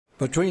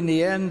Between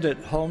the end at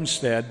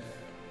Homestead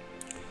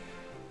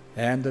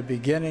and the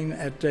beginning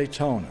at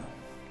Daytona,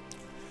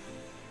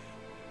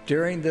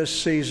 during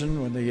this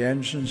season when the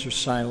engines are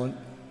silent,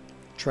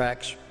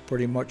 tracks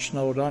pretty much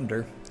snowed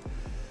under,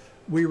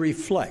 we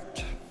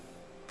reflect.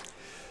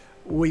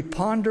 We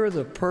ponder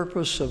the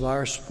purpose of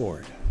our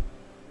sport,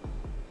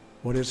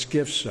 what its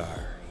gifts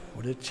are,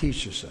 what it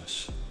teaches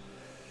us.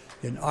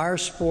 In our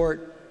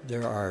sport,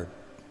 there are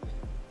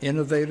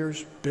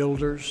innovators,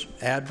 builders,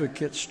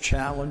 advocates,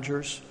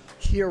 challengers,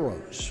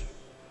 heroes,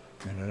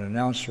 and an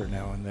announcer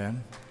now and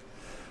then.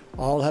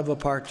 All have a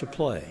part to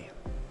play.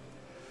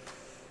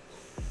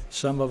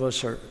 Some of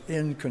us are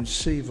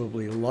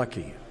inconceivably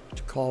lucky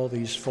to call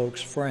these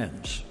folks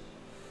friends.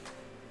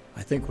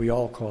 I think we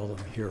all call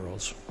them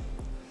heroes.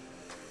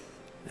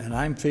 And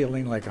I'm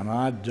feeling like an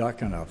odd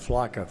duck in a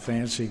flock of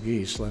fancy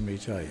geese, let me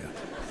tell you.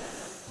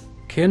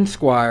 Ken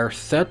Squier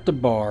set the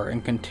bar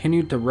and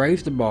continued to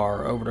raise the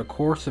bar over the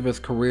course of his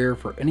career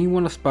for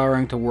anyone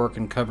aspiring to work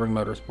in covering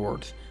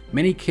motorsports.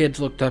 Many kids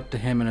looked up to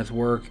him and his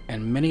work,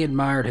 and many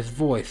admired his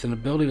voice and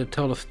ability to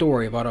tell the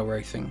story of auto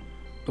racing.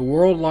 The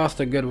world lost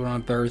a good one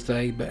on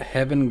Thursday, but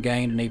heaven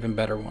gained an even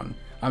better one.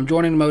 I'm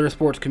joining the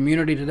motorsports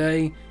community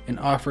today in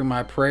offering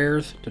my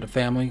prayers to the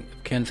family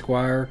of Ken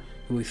Squier,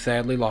 who we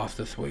sadly lost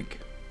this week.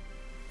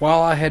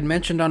 While I had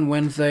mentioned on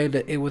Wednesday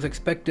that it was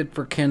expected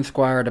for Ken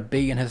Squier to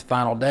be in his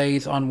final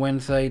days on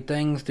Wednesday,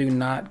 things do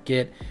not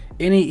get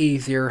any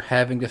easier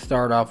having to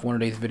start off one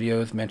of these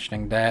videos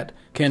mentioning that.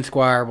 Ken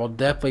Squier will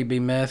definitely be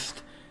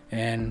missed,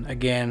 and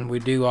again, we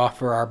do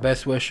offer our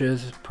best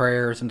wishes,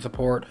 prayers, and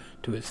support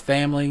to his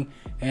family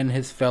and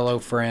his fellow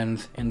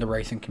friends in the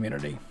racing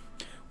community.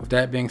 With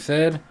that being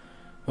said,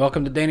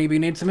 welcome to Danny B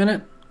Needs a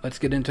Minute. Let's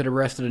get into the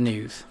rest of the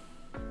news.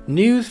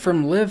 News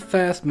from Live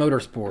Fast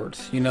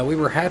Motorsports. We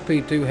were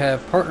happy to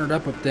have partnered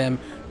up with them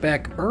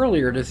back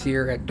earlier this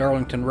year at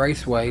Darlington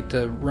Raceway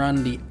to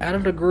run the Out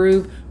of the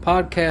Groove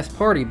podcast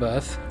party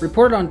bus.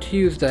 Reported on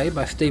Tuesday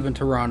by Stephen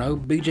Toronto,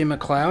 BJ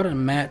McLeod,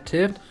 and Matt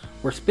Tifft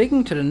were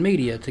speaking to the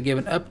media to give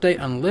an update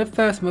on Live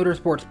Fast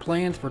Motorsports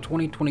plans for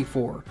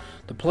 2024.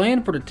 The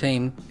plan for the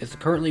team is to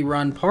currently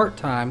run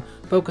part-time,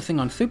 focusing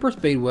on super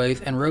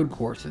speedways and road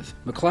courses.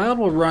 McLeod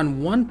will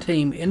run one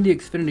team in the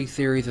Xfinity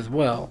Series as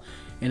well,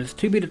 and it's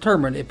to be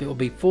determined if it will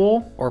be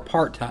full or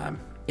part-time.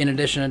 In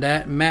addition to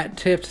that, Matt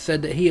Tifft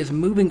said that he is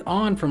moving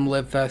on from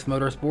Live Fast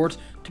Motorsports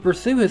to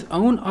pursue his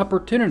own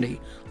opportunity.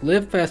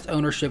 Live Fast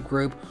ownership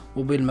group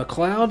will be the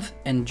McLeods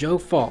and Joe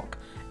Falk.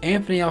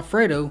 Anthony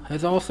Alfredo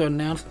has also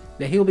announced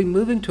that he will be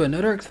moving to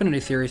another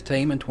Xfinity Series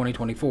team in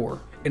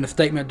 2024. In a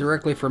statement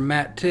directly from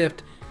Matt Tifft,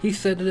 he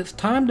said that it's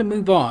time to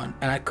move on,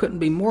 and I couldn't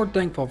be more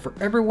thankful for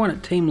everyone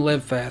at Team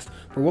Live Fast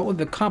for what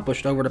we've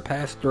accomplished over the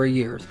past 3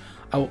 years.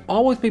 I will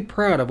always be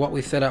proud of what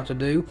we set out to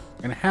do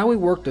and how we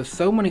worked with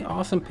so many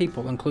awesome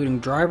people, including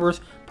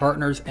drivers,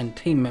 partners, and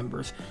team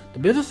members. The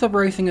business of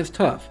racing is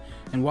tough,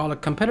 and while the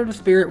competitive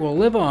spirit will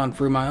live on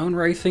through my own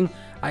racing,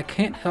 I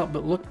can't help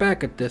but look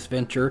back at this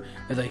venture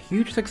as a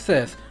huge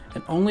success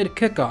and only the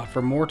kickoff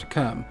for more to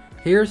come.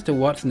 Here's to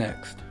what's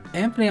next.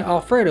 Anthony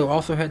Alfredo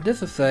also had this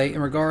to say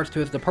in regards to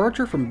his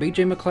departure from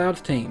BJ McLeod's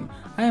team.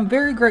 I am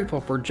very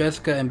grateful for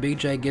Jessica and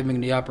BJ giving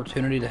me the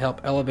opportunity to help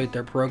elevate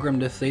their program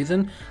this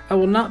season. I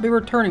will not be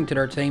returning to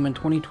their team in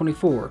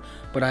 2024,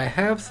 but I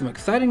have some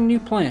exciting new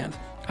plans.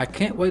 I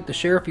can't wait to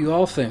share with you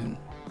all soon.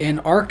 In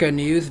ARCA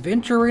news,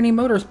 Venturini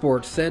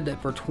Motorsports said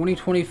that for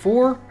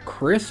 2024,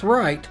 Chris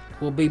Wright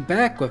will be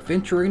back with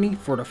Venturini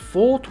for the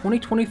full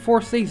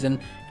 2024 season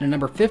in the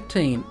number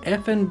 15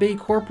 FNB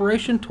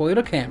Corporation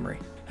Toyota Camry.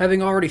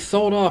 Having already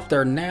sold off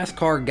their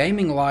NASCAR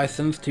gaming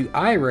license to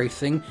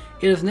iRacing,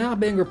 it is now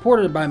being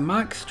reported by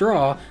Mike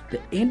Straw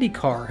that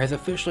IndyCar has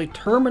officially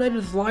terminated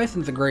its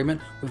license agreement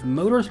with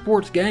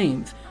Motorsports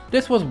Games.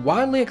 This was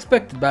widely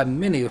expected by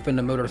many within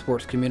the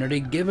motorsports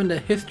community given the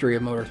history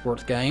of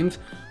motorsports games,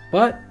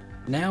 but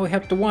now we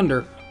have to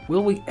wonder,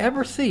 will we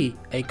ever see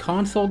a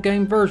console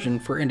game version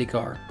for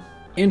IndyCar?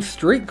 In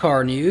street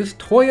car news,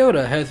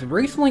 Toyota has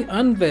recently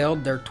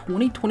unveiled their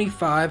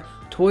 2025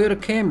 Toyota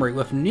Camry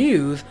with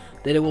news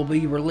that it will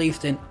be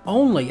released in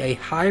only a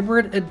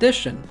hybrid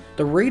edition.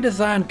 The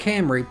redesigned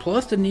Camry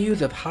plus the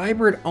news of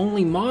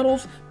hybrid-only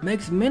models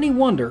makes many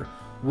wonder,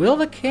 will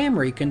the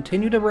Camry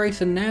continue to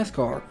race in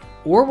NASCAR,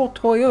 or will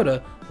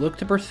Toyota look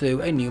to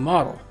pursue a new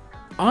model?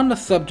 On the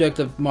subject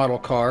of model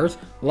cars,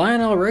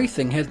 Lionel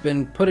Racing has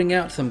been putting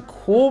out some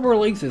cool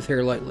releases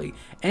here lately,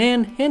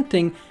 and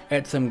hinting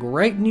at some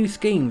great new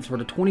schemes for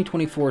the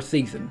 2024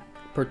 season.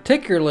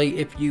 Particularly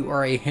if you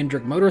are a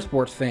Hendrick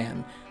Motorsports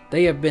fan.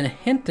 They have been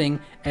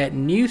hinting at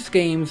new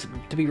schemes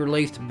to be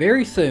released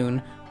very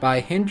soon by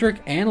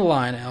Hendrick and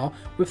Lionel,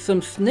 with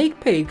some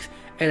sneak peeks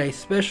at a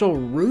special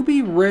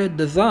ruby red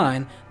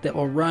design that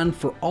will run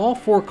for all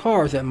 4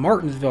 cars at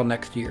Martinsville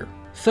next year.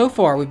 So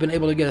far, we've been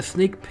able to get a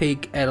sneak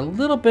peek at a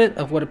little bit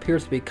of what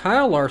appears to be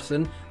Kyle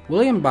Larson,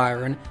 William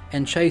Byron,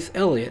 and Chase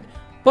Elliott,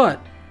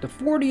 but the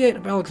 48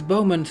 of Alex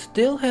Bowman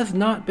still has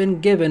not been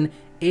given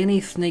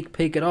any sneak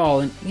peek at all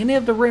in any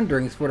of the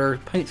renderings for their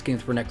paint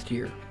schemes for next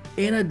year.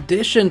 In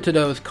addition to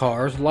those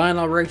cars,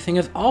 Lionel Racing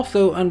has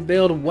also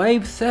unveiled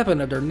Wave 7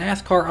 of their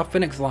NASCAR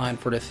Authentics line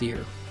for this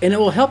year. And it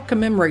will help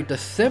commemorate the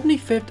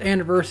 75th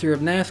anniversary of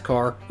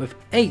NASCAR with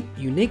 8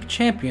 unique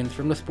champions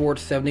from the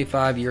sport's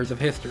 75 years of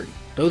history.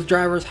 Those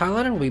drivers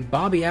highlighted will be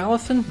Bobby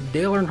Allison,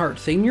 Dale Earnhardt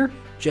Sr.,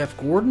 Jeff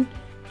Gordon,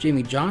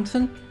 Jimmy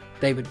Johnson,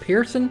 David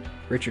Pearson,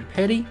 Richard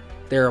Petty,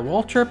 Darrell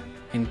Waltrip,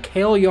 and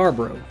Cale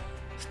Yarborough.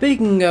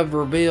 Speaking of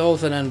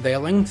reveals and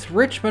unveilings,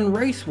 Richmond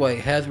Raceway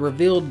has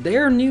revealed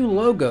their new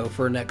logo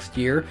for next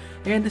year,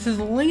 and this is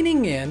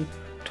leaning in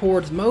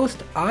towards most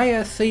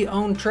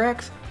ISC-owned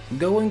tracks,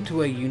 going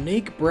to a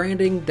unique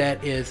branding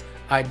that is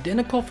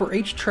identical for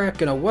each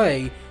track in a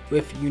way,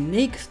 with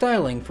unique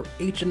styling for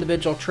each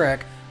individual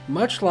track,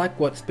 much like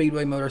what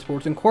Speedway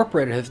Motorsports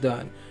Incorporated has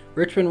done.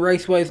 Richmond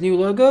Raceway's new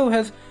logo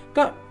has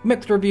got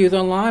mixed reviews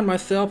online.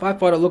 Myself, I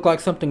thought it looked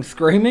like something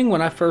screaming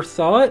when I first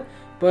saw it,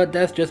 but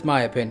that's just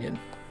my opinion.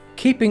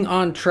 Keeping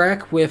on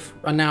track with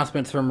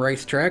announcements from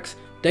racetracks,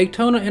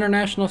 Daytona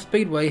International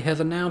Speedway has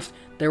announced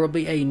there will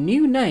be a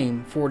new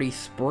name for the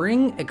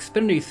Spring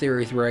Xfinity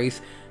Series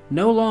race.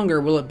 No longer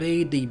will it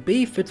be the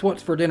Beef It's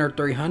What's for Dinner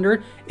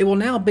 300, it will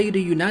now be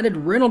the United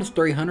Reynolds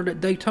 300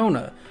 at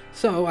Daytona.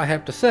 So I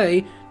have to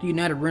say, the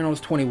United Reynolds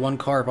 21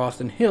 car of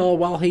Austin Hill,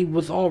 while he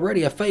was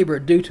already a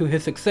favorite due to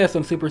his success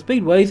on super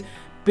speedways,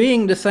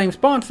 being the same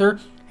sponsor,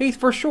 he's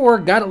for sure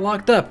got it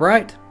locked up,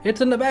 right?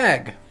 It's in the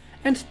bag.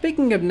 And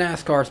speaking of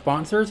NASCAR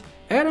sponsors,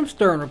 Adam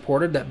Stern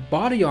reported that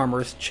Body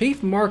Armor's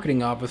chief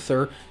marketing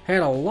officer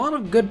had a lot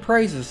of good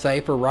praise to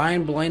say for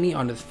Ryan Blaney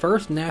on his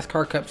first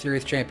NASCAR Cup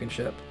Series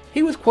championship.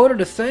 He was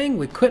quoted as saying,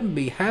 "We couldn't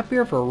be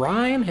happier for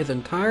Ryan, his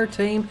entire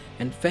team,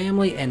 and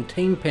family, and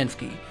Team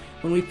Penske.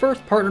 When we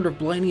first partnered with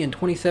Blaney in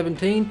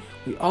 2017,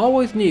 we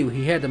always knew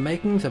he had the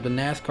makings of the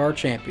NASCAR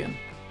champion."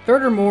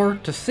 Furthermore,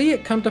 to see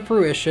it come to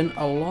fruition,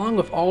 along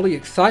with all the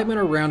excitement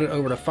around it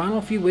over the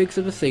final few weeks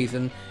of the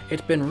season,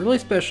 it's been really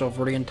special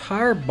for the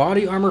entire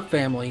Body Armor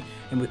family,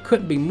 and we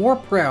couldn't be more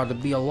proud to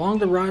be along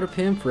the ride with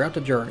him throughout the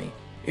journey.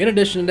 In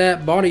addition to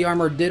that, Body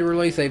Armor did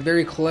release a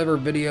very clever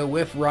video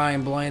with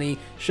Ryan Blaney,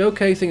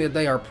 showcasing that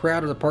they are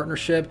proud of the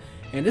partnership,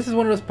 and this is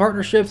one of those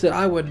partnerships that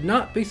I would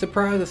not be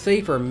surprised to see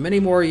for many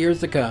more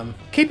years to come.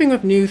 Keeping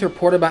with news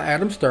reported by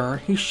Adam Stern,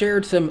 he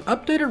shared some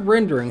updated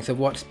renderings of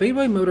what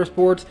Speedway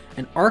Motorsports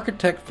and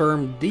architect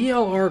firm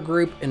DLR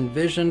Group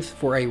envisions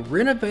for a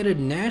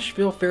renovated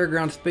Nashville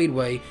Fairgrounds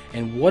Speedway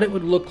and what it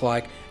would look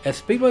like as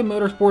Speedway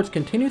Motorsports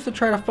continues to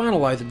try to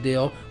finalize a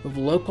deal with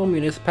local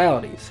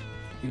municipalities.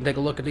 You can take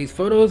a look at these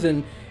photos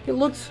and it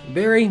looks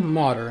very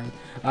modern.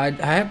 I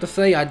have to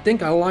say, I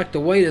think I like the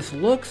way this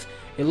looks.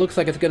 It looks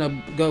like it's going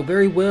to go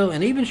very well,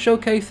 and even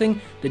showcasing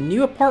the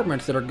new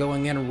apartments that are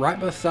going in right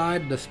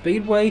beside the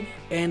Speedway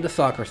and the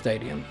soccer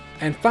stadium.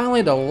 And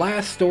finally, the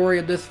last story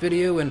of this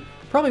video, and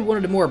probably one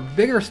of the more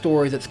bigger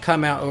stories that's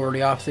come out over the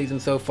offseason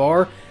so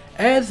far.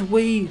 As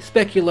we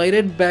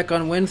speculated back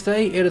on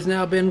Wednesday, it has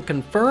now been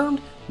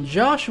confirmed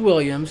Josh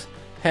Williams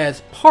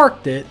has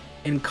parked it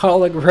in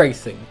Kaulig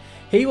Racing.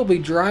 He will be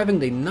driving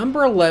the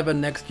number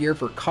 11 next year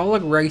for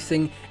Kaulig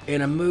Racing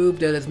in a move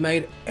that has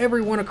made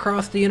everyone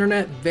across the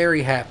internet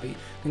very happy.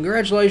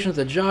 Congratulations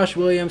to Josh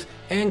Williams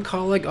and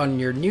Kaulig on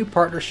your new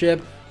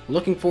partnership.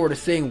 Looking forward to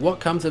seeing what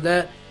comes of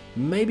that.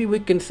 Maybe we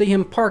can see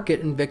him park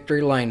it in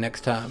Victory Lane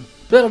next time.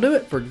 That'll do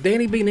it for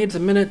Danny B Needs a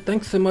Minute.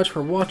 Thanks so much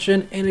for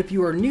watching, and if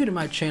you are new to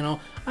my channel,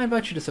 I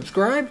invite you to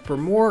subscribe for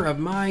more of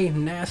my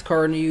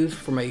NASCAR news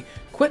from a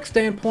quick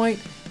standpoint,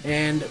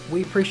 and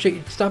we appreciate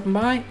you stopping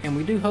by, and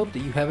we do hope that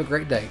you have a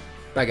great day.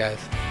 Bye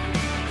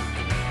guys.